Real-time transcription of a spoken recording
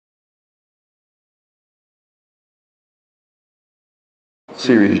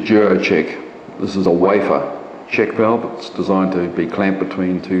Series Duo check. This is a wafer check valve. It's designed to be clamped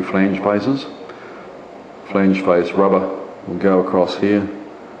between two flange faces. Flange face rubber will go across here.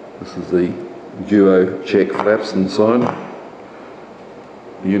 This is the Duo check flaps inside.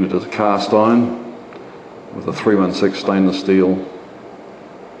 The unit is cast iron with a 316 stainless steel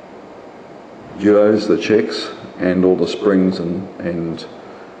Duos, the checks, and all the springs and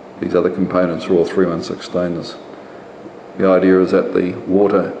these other components are all 316 stainless. The idea is that the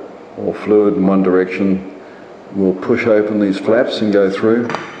water or fluid in one direction will push open these flaps and go through.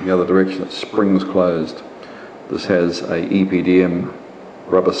 The other direction it springs closed. This has a EPDM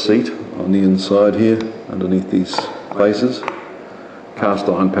rubber seat on the inside here underneath these faces. Cast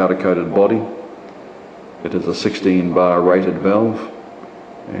iron powder coated body. It is a 16 bar rated valve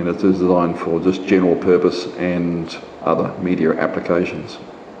and it is designed for just general purpose and other media applications,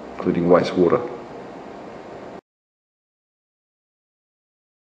 including wastewater.